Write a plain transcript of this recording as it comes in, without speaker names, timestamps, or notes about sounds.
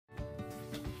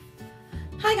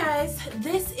Hi guys,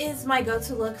 this is my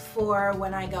go-to look for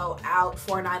when I go out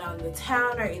for a night on the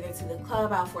town or either to the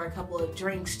club, out for a couple of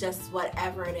drinks, just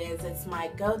whatever it is. It's my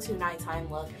go-to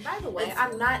nighttime look. And by the way,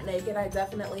 I'm not naked. I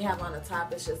definitely have on a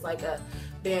top. It's just like a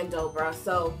bandeau bra,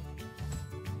 so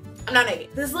I'm not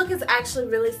naked. This look is actually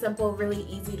really simple, really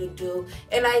easy to do,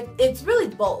 and it's really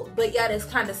bold, but yet it's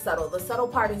kind of subtle. The subtle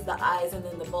part is the eyes, and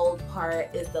then the bold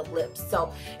part is the lips.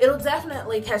 So it'll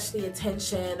definitely catch the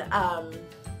attention.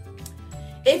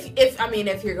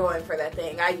 If you're going for that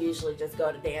thing. I usually just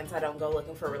go to dance. I don't go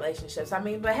looking for relationships.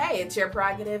 But hey, it's your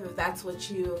prerogative. If that's what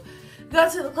you go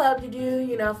to the club to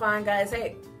do, fine guys,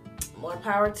 hey, more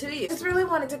power to you. Just really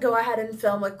wanted to go ahead and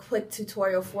film a quick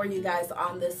tutorial for you guys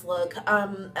on this look.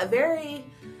 A very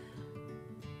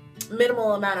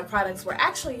minimal amount of products were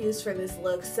actually used for this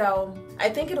look, so I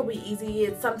think it'll be easy.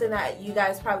 It's something that you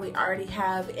guys probably already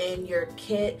have in your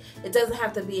kit. It doesn't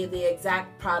have to be the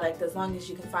exact product as long as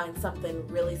you can find something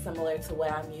really similar to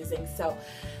what I'm using. So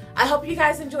I hope you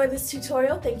guys enjoy this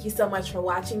tutorial. Thank you so much for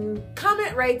watching.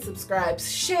 Comment, rate, subscribe,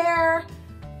 share,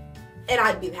 and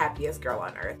I'd be the happiest girl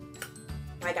on earth.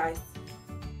 Bye guys.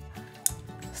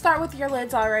 Start with your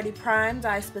lids already primed.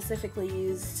 I specifically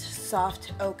used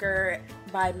Soft Ochre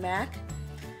by MAC.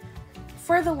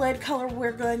 For the lid color,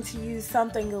 we're going to use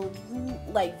something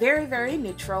like very, very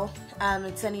neutral.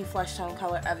 It's any flesh tone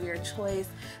color of your choice.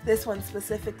 This one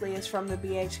specifically is from the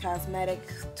BH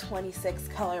Cosmetics 26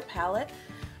 color palette.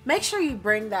 Make sure you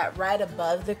bring that right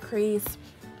above the crease.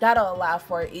 That'll allow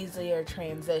for an easier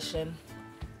transition.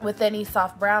 With any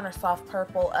soft brown or soft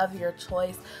purple of your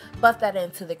choice, buff that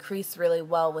into the crease really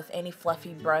well with any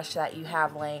fluffy brush that you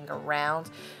have laying around.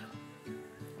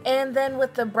 And then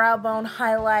with the brow bone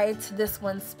highlight, this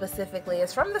one specifically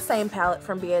is from the same palette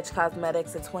from BH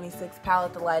Cosmetics, the 26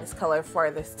 palette, the lightest color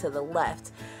farthest to the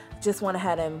left. Just went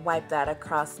ahead and wiped that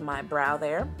across my brow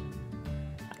there.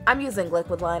 I'm using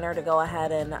liquid liner to go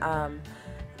ahead and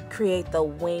create the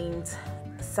winged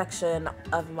section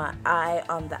of my eye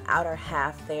on the outer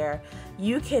half there.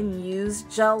 You can use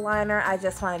gel liner. I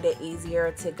just find it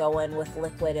easier to go in with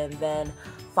liquid and then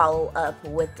follow up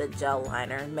with the gel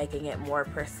liner, making it more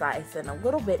precise and a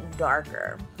little bit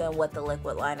darker than what the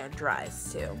liquid liner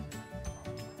dries to.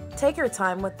 Take your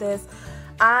time with this.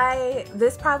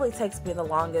 This probably takes me the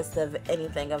longest of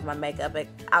anything of my makeup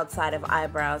outside of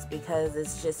eyebrows because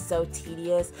it's just so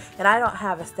tedious and I don't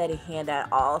have a steady hand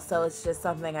at all, so it's just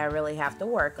something I really have to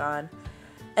work on.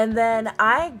 And then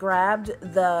I grabbed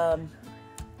the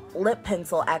lip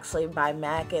pencil actually by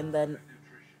MAC in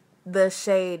the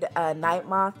shade Night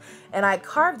Moth, and I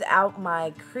carved out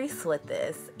my crease with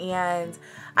this, and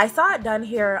I saw it done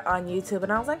here on YouTube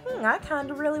and I was like, I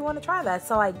kind of really want to try that,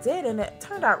 so I did, and it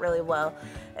turned out really well.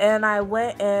 And I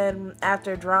went in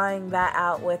after drawing that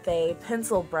out with a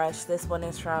pencil brush. This one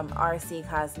is from RC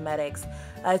Cosmetics.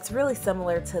 It's really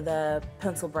similar to the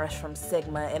pencil brush from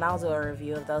Sigma, and I'll do a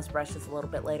review of those brushes a little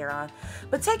bit later on.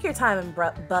 But take your time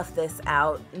and buff this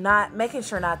out, making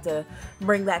sure not to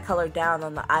bring that color down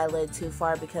on the eyelid too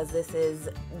far because this is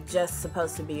just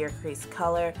supposed to be your crease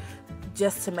color,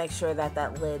 just to make sure that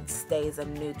that lid stays a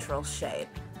neutral shade.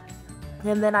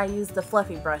 And then I used the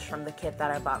fluffy brush from the kit that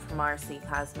I bought from RC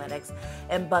Cosmetics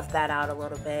and buffed that out a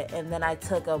little bit. And then I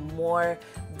took a more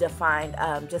defined,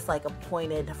 just like a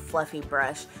pointed fluffy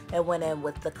brush and went in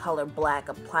with the color black,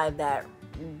 applied that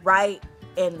right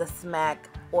in the smack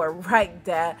or right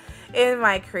there in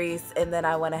my crease, and then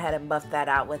I went ahead and buffed that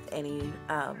out with any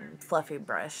fluffy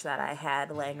brush that I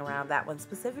had laying around. That one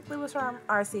specifically was from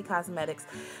RC Cosmetics.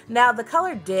 Now the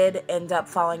color did end up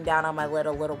falling down on my lid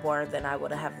a little more than I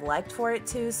would have liked for it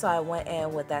to, so I went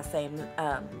in with that same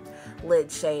lid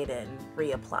shade and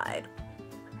reapplied.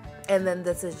 And then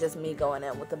this is just me going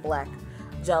in with the black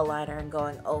gel liner and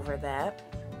going over that.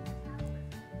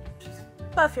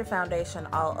 Buff your foundation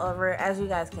all over. As you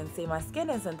guys can see, my skin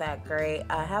isn't that great.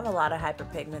 I have a lot of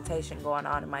hyperpigmentation going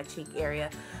on in my cheek area.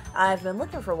 I've been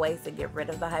looking for ways to get rid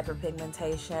of the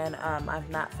hyperpigmentation. I've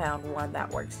not found one that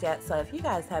works yet, so if you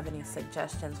guys have any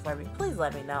suggestions for me, please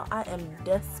let me know. I am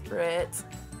desperate.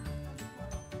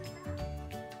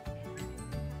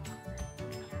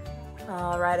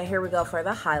 Alright, and here we go for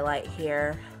the highlight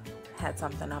here. Had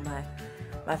something on my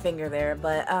finger there,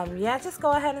 but yeah, just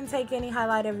go ahead and take any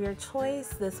highlight of your choice.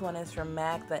 This one is from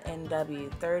MAC, the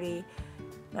NW30.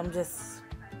 I'm just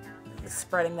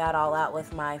spreading that all out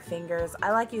with my fingers.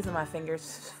 I like using my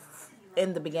fingers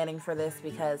in the beginning for this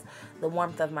because the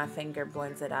warmth of my finger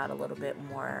blends it out a little bit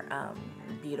more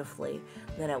beautifully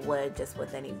than it would just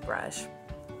with any brush.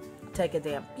 Take a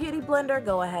damp beauty blender,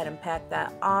 go ahead and pack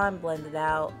that on, blend it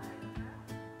out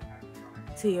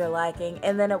to your liking.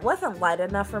 And then it wasn't light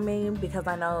enough for me because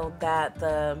I know that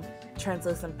the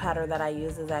translucent powder that I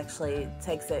use actually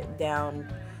takes it down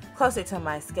closer to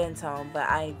my skin tone, but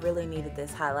I really needed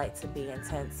this highlight to be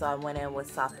intense, so I went in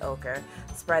with soft ochre,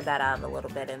 spread that out a little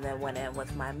bit, and then went in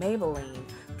with my Maybelline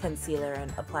concealer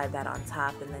and applied that on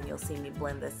top. And then you'll see me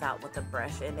blend this out with a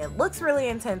brush, and it looks really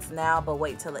intense now, but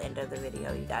wait till the end of the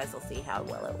video, you guys will see how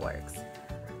well it works.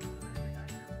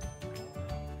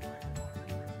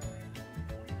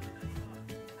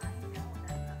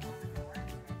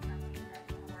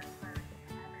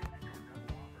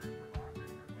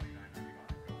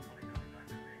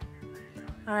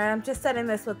 Alright, I'm just setting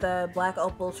this with the Black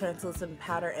Opal Translucent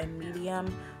Powder in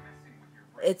medium.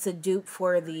 It's a dupe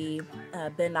for the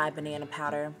Ben Nye Banana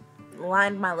Powder.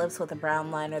 Lined my lips with a brown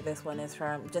liner. This one is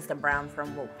from just a brown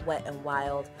from Wet n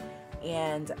Wild.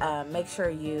 And make sure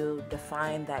you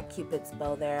define that Cupid's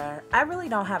bow there. I really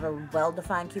don't have a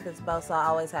well-defined Cupid's bow, so I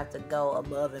always have to go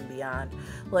above and beyond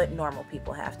what normal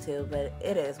people have to. But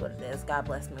it is what it is. God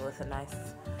bless me with a nice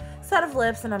set of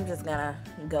lips, and I'm just gonna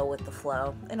go with the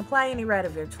flow and apply any red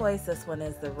of your choice. This one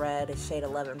is the red, it's shade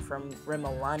 11 from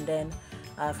Rimmel London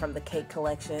from the Cake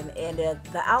collection, and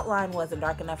the outline wasn't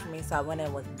dark enough for me, so I went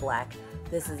in with black.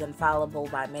 This is Infallible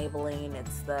by Maybelline.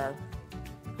 It's the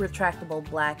retractable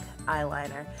black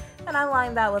eyeliner, and I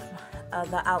lined that with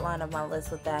the outline of my lips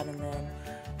with that, and then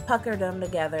puckered them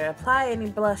together. Apply any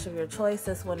blush of your choice.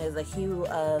 This one is a hue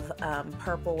of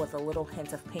purple with a little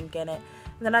hint of pink in it.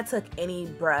 And then I took any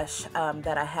brush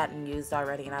that I hadn't used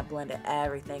already, and I blended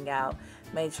everything out,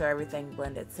 made sure everything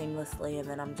blended seamlessly. And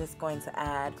then I'm just going to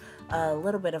add a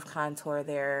little bit of contour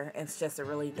there. It's just a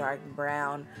really dark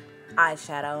brown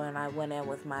eyeshadow, and I went in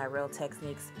with my Real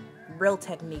Techniques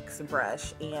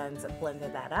brush and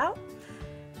blended that out.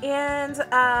 And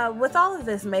with all of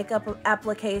this makeup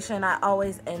application, I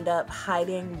always end up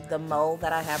hiding the mole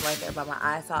that I have right there by my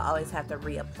eye, so I always have to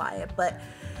reapply it. But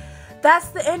that's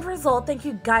the end result. Thank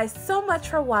you guys so much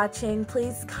for watching.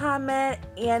 Please comment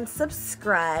and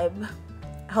subscribe.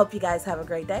 I hope you guys have a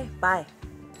great day. Bye.